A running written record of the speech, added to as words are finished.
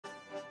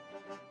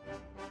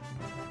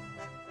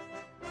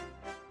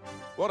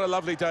What a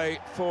lovely day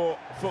for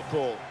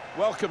football.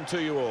 Welcome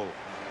to you all.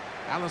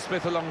 Alan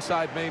Smith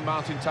alongside me,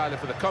 Martin Tyler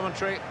for the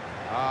commentary.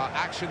 Our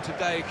action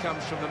today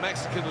comes from the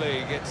Mexican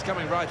League. It's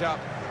coming right up.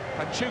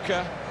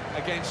 Pachuca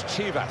against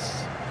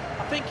Chivas.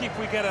 I think if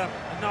we get a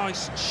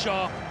nice,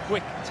 sharp,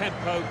 quick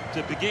tempo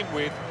to begin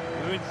with,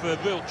 we're in for a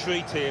real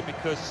treat here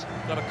because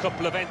we've got a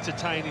couple of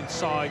entertaining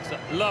sides that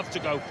love to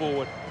go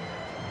forward.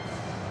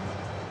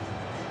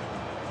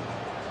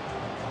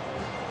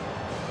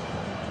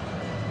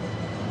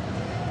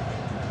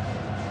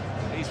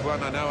 He's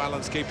one I know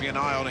Alan's keeping an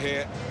eye on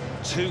here.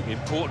 2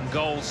 important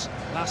goals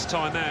last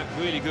time out,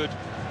 really good.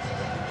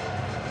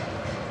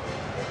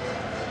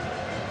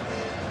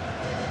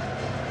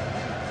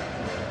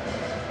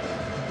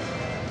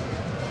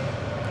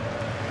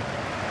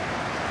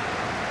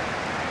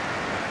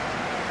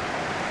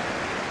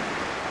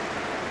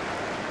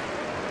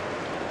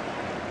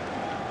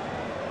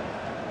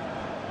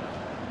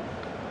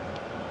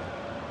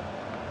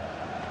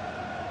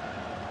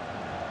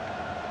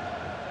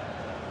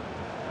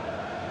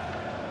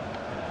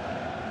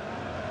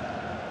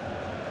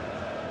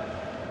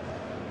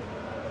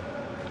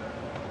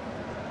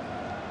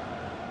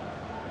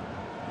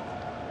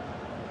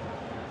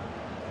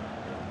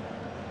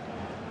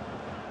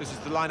 This is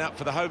the lineup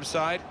for the home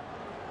side.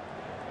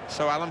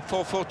 So, Alan,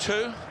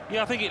 4-4-2?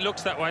 Yeah, I think it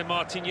looks that way,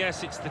 Martin.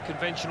 Yes, it's the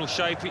conventional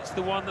shape. It's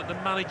the one that the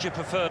manager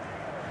prefers.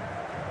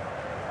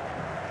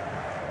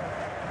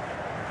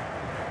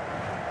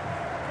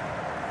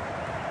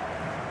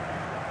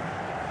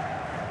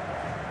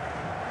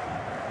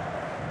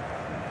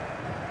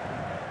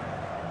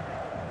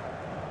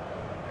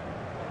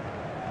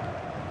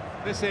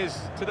 This is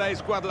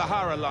today's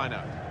Guadalajara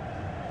lineup.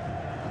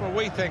 Well,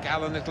 we think,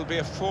 Alan, it'll be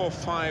a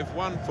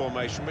 4-5-1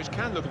 formation, which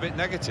can look a bit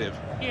negative.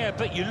 Yeah,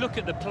 but you look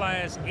at the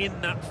players in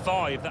that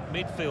 5, that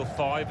midfield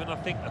 5, and I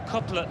think a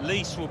couple at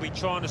least will be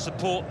trying to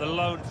support the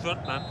lone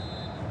frontman.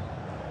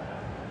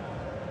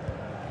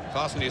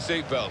 Fasten your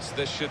seatbelts,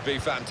 this should be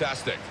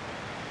fantastic.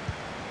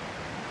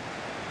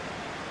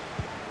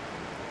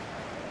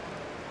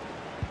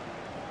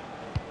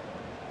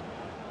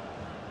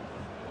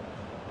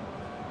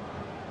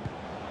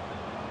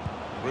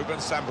 Ruben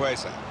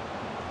Sambueza.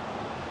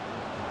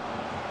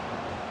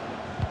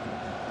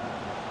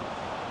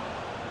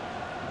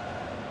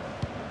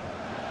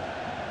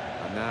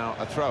 Now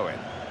a throw-in.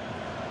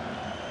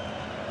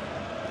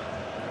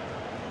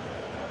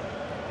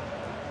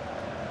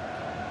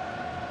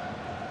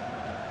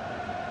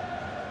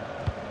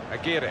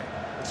 Aguirre.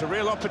 It's a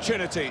real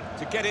opportunity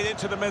to get it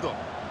into the middle.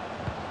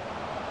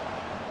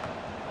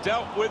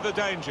 Dealt with the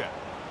danger.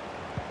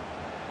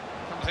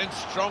 Comes in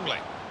strongly.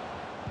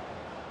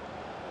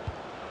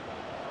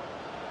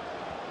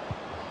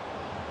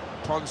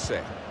 Ponce.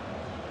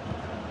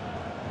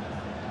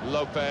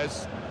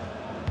 Lopez.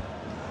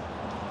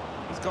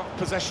 He's got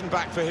possession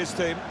back for his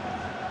team.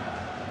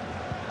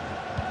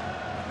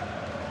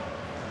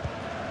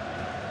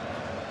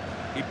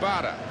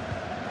 Ibarra.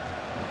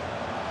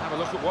 Have a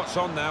look at what's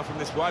on now from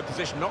this wide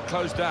position, not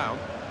closed down.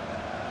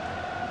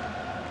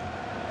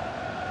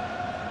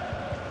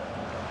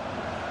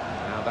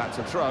 Now that's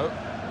a throw.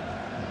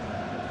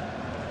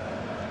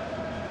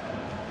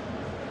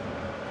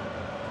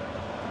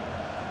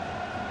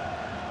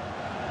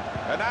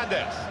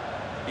 Hernandez.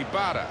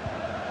 Ibarra.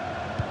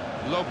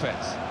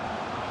 Lopez.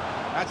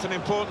 That's an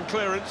important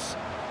clearance.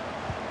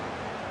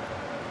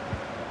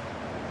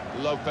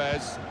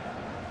 Lopez.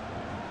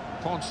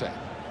 Ponce.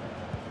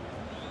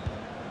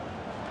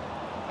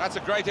 That's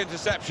a great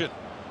interception.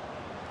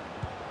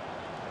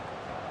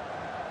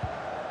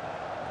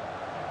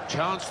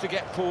 Chance to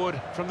get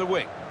forward from the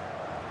wing.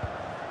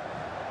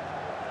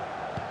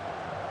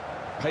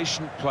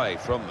 Patient play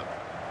from them.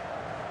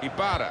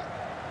 Ibarra.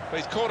 But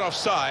he's caught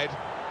offside.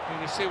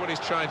 And you see what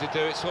he's trying to do.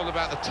 It's all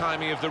about the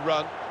timing of the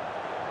run.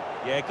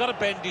 Yeah, got to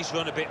bend his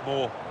run a bit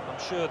more. I'm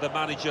sure the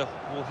manager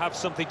will have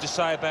something to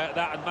say about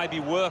that and maybe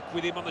work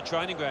with him on the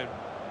training ground.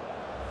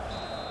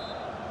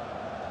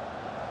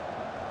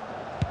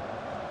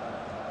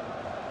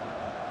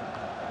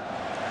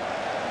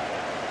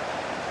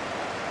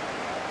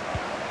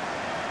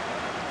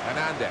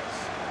 Hernandez.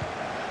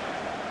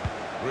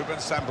 Ruben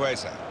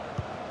Sambueza.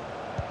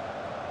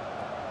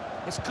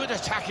 It's good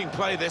attacking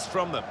play, this,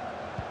 from them.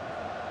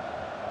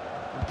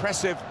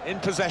 Impressive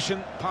in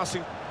possession,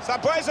 passing.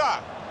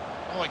 Sambueza!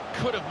 Oh, he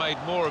could have made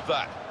more of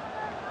that,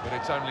 but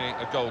it's only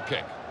a goal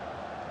kick.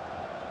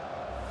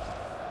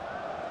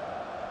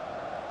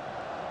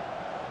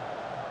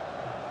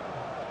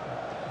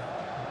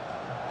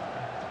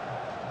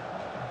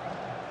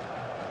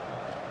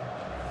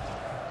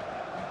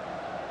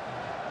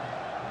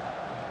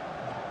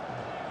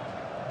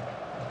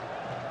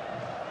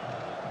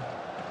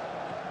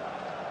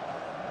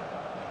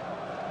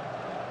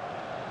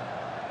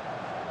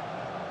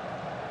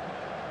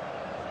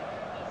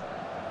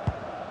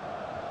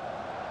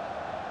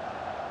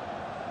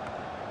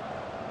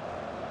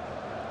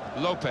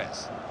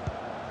 Lopez.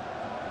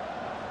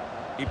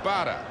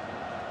 Ibarra.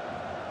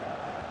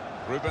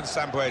 Ruben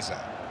Sambueza.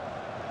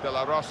 De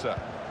La Rosa.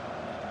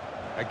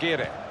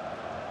 Aguirre.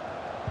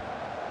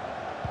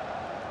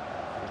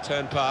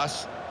 Turn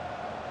pass.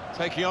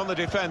 Taking on the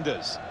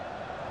defenders.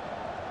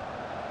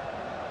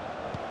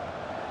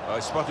 Oh,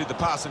 he spotted the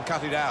pass and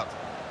cut it out.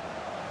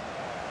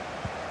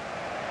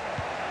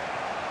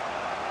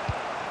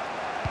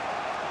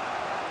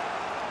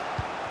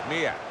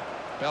 Mia.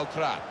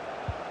 Beltran.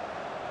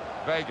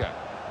 Vega.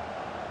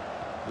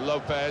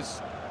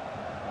 Lopez.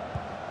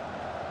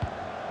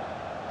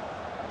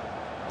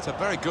 It's a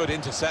very good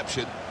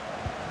interception.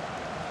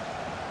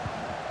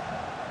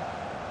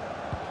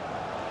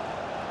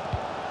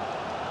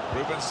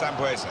 Ruben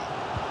Sambueza.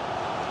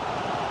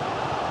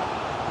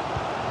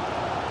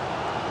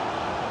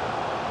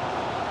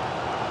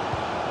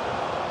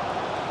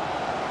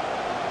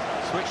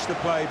 Switch the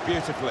play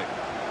beautifully.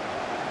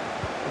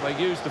 Well,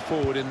 they use the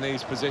forward in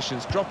these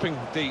positions, dropping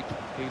deep.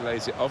 He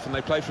lays it off and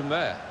they play from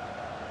there.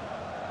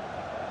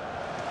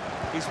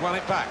 He's won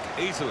it back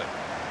easily.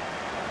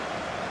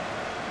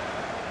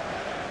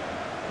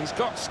 He's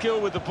got skill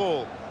with the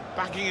ball,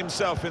 backing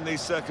himself in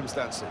these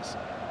circumstances.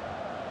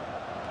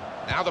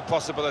 Now the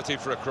possibility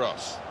for a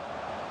cross.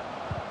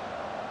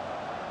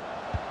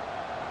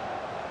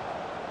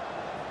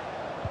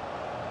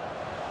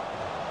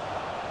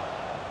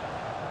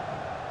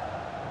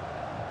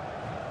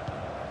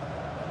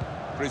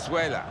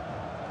 Brizuela.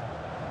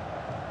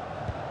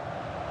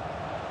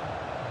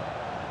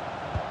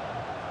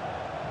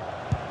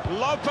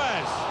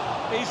 Lopez.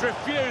 He's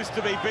refused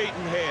to be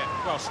beaten here.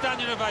 Well,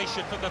 standing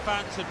ovation from the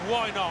fans, and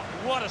why not?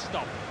 What a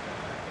stop.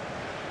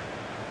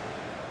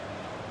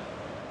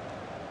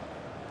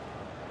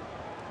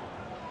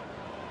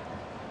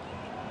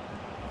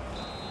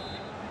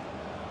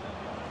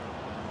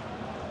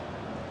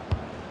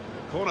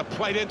 Corner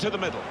played into the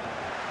middle.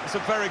 It's a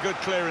very good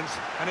clearance,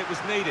 and it was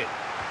needed.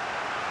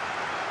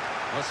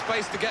 Well,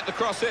 space to get the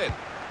cross in.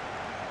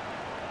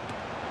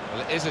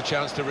 Well, it is a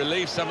chance to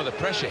relieve some of the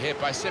pressure here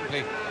by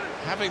simply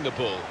having the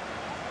ball.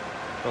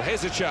 Well,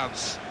 here's a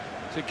chance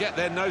to get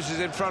their noses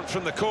in front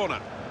from the corner.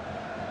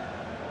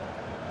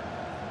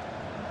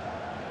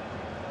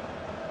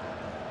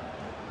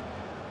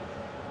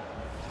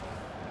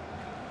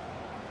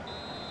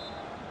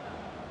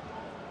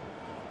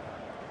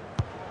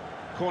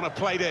 Corner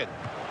played in.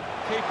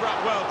 Keeper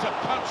up well to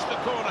punch the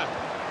corner.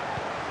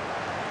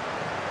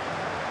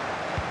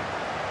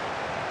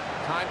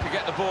 Time to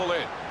get the ball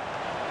in.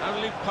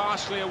 Only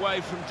partially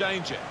away from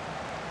danger.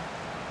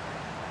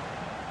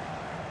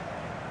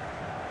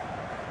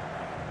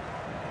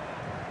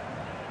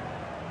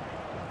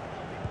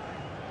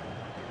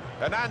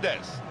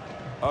 Hernandez.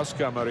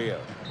 Oscar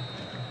Murillo.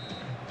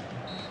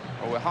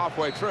 Well, we're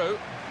halfway through,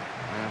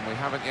 and we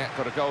haven't yet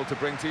got a goal to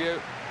bring to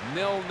you.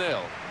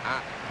 0-0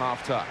 at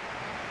half-time.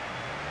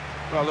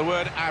 Well, the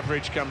word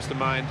average comes to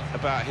mind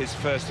about his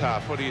first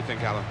half. What do you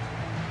think, Alan?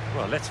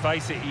 Well, let's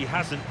face it, he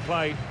hasn't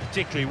played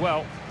particularly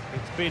well.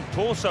 It's been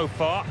poor so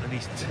far, and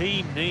his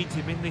team needs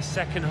him in this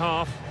second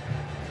half.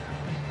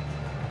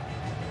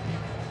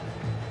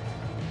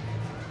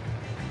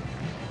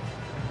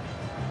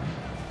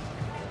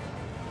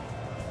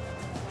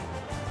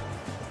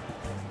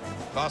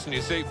 Fasten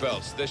your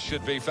seatbelts. This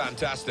should be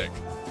fantastic.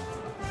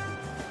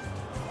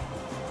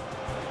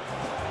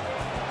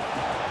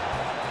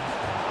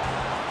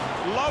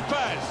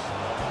 Lopez.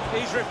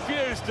 He's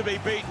refused to be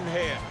beaten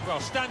here. Well,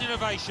 standing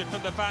ovation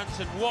from the fans,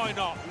 and why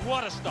not?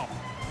 What a stop.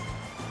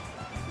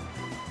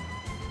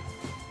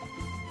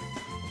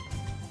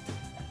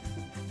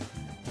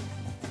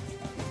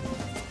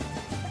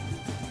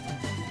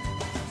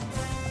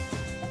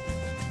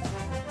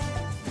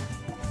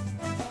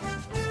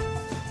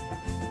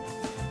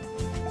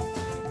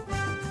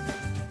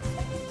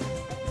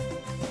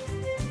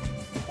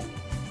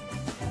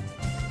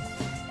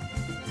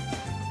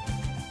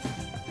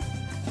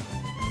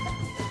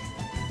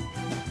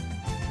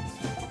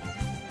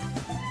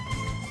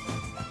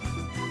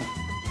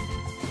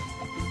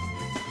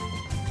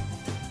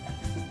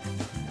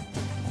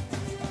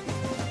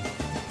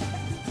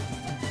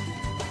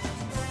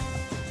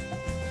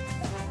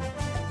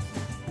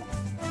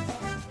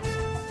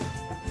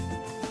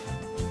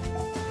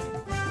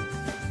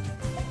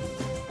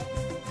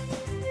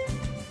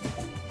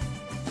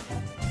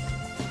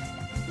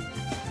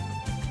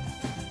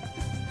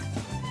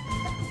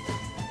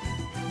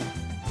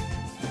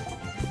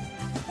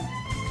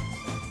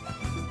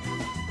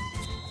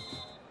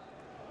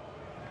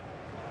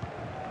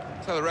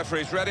 So the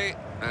referee's ready,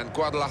 and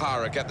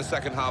Guadalajara get the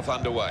second half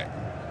underway.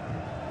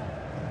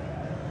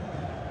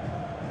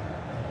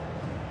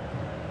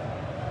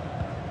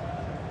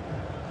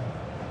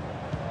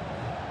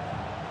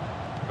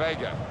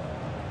 Vega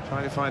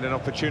trying to find an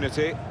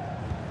opportunity.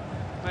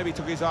 Maybe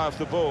took his eye off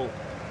the ball.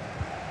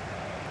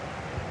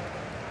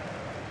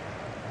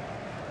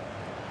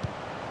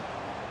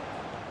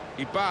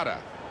 Ibarra.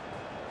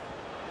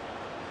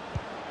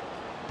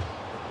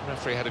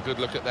 Referee had a good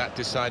look at that,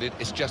 decided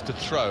it's just a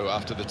throw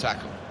after the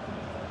tackle.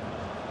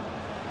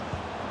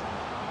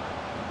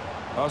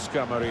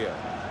 Oscar Murillo.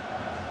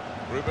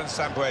 Ruben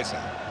Sambueza.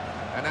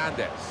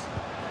 Hernandez.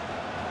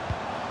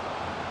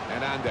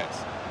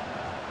 Hernandez.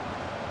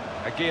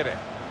 Aguirre.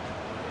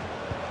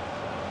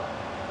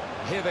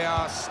 here they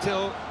are,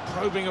 still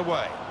probing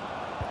away.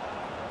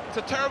 It's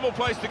a terrible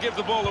place to give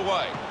the ball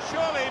away.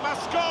 Surely he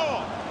must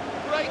score!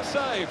 Great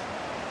save.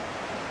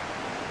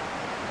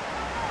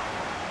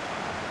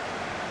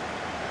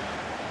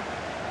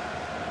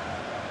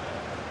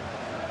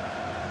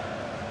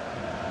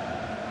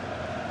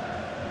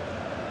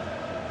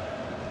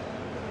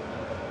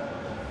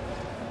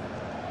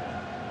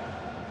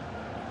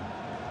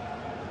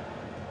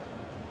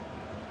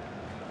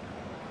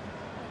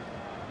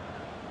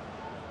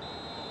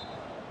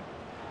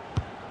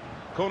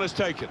 Corner's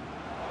taken.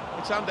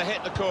 It's under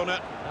hit the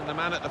corner, and the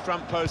man at the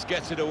front post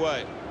gets it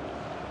away.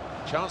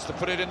 Chance to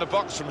put it in the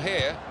box from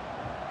here.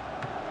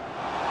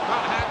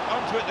 Can't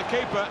hang onto it, the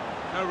keeper.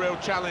 No real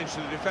challenge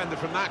to the defender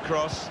from that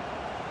cross.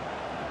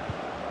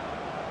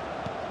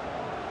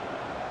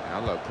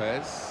 Now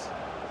Lopez.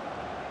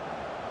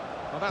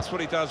 Well, that's what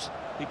he does.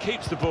 He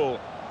keeps the ball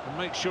and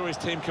makes sure his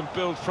team can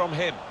build from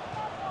him.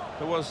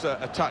 There was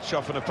a touch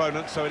off an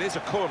opponent, so it is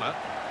a corner.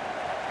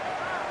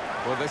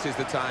 Well, this is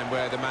the time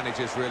where the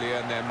managers really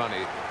earn their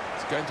money.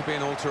 It's going to be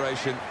an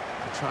alteration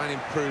to try and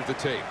improve the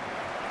team.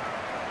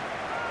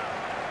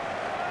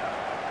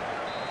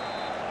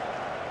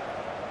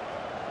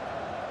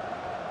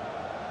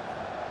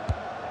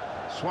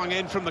 Swung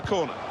in from the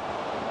corner.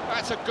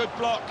 That's a good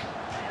block.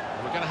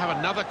 We're going to have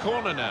another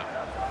corner now.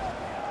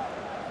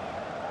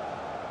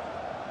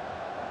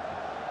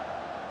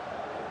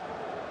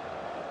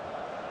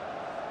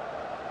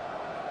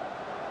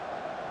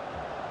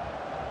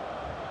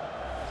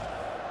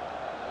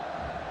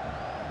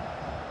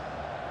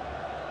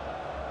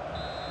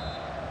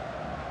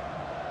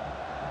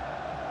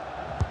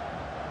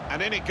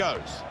 And in it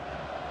goes.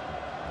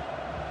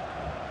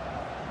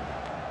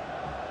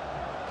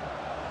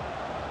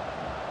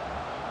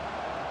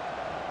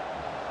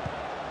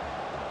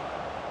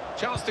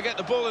 Chance to get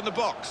the ball in the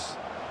box.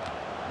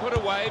 Put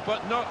away,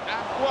 but not...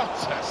 What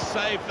a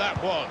save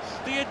that was.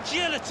 The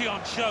agility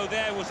on show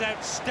there was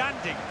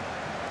outstanding.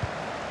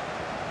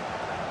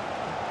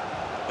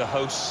 The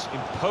hosts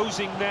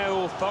imposing their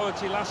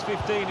authority last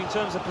 15 in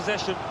terms of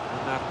possession,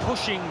 and they're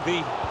pushing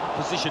the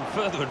position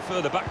further and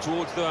further back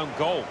towards their own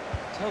goal.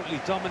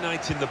 Totally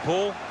dominating the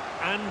ball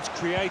and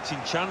creating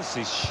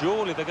chances.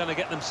 Surely they're going to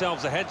get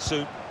themselves ahead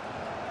soon.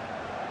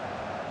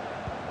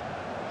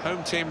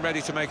 Home team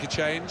ready to make a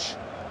change.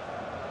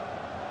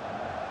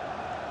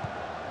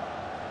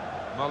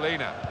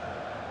 Molina.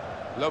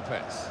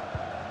 Lopez.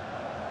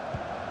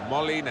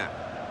 Molina.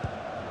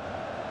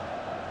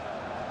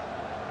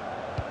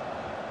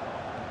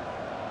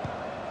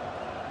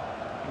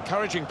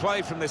 Encouraging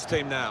play from this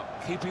team now,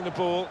 keeping the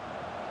ball.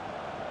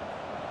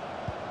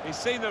 He's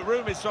seen that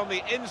room is on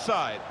the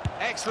inside.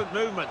 Excellent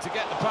movement to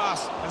get the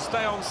pass and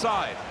stay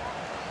onside.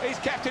 He's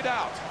kept it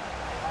out.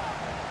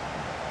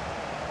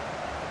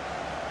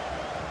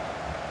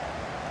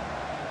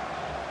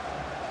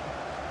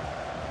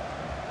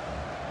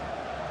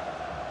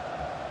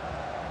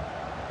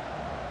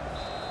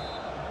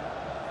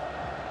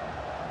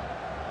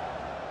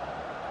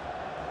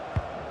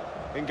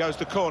 In goes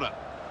the corner.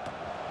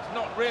 It's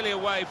not really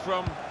away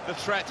from the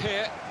threat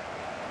here.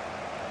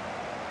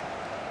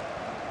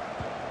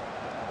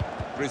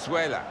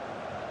 Brizuela.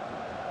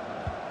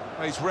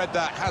 Well, he's read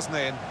that, hasn't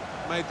he, and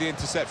made the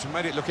interception,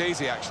 made it look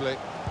easy, actually.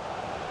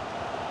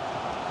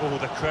 Oh,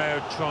 the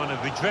crowd trying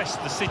to redress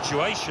the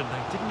situation.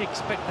 They didn't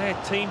expect their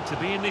team to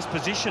be in this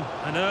position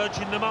and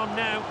urging them on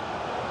now.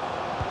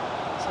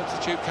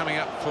 Substitute coming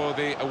up for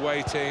the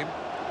away team.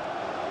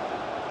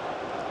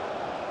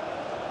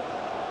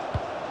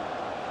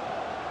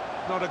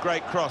 Not a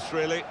great cross,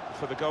 really,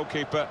 for the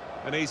goalkeeper.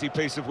 An easy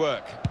piece of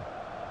work.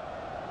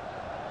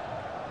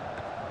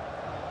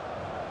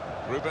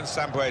 Ruben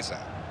Sambueza.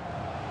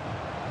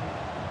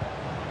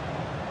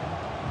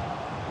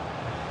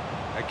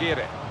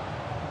 Aguirre.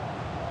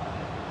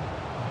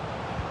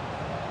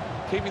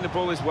 Keeping the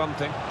ball is one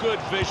thing. Good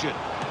vision.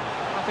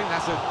 I think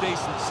that's a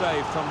decent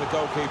save from the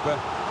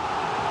goalkeeper.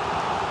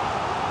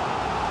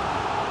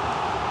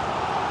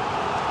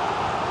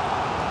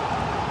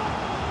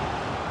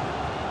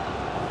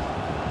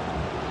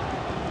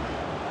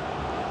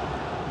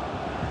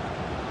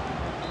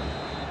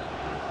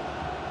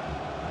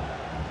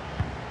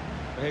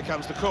 Here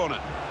comes the corner.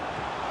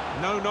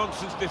 No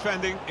nonsense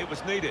defending, it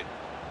was needed.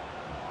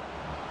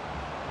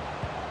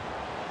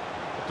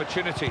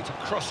 Opportunity to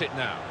cross it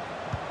now.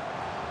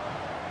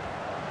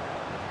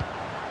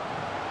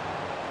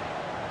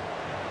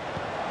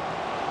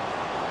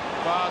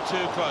 Far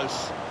too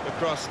close, the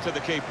cross to the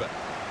keeper.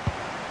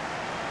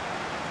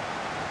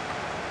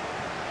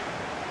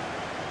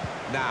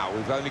 Now,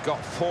 we've only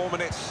got 4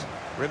 minutes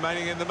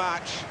remaining in the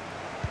match.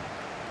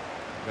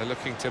 They're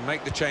looking to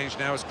make the change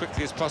now as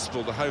quickly as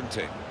possible, the home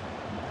team.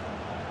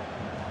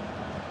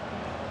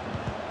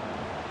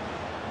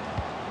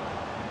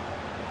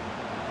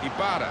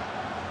 Ibarra.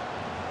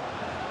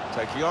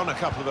 Taking on a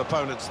couple of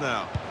opponents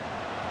now.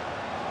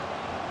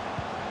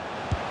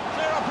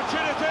 Clear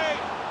opportunity!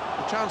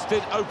 The chance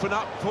did open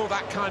up for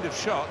that kind of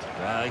shot.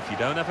 If you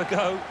don't have a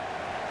go.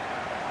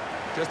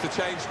 Just a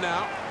change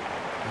now.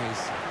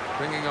 He's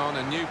bringing on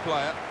a new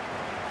player.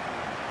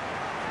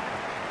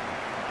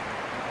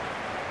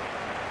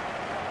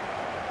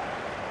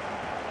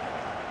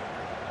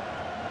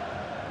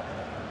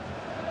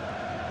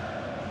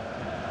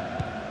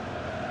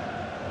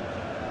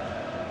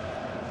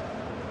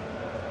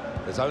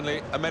 There's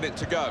only a minute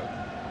to go.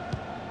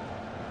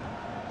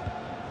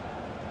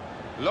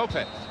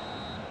 Lopez.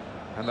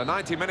 And the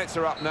 90 minutes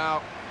are up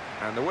now,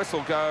 and the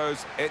whistle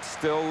goes, it's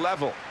still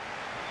level.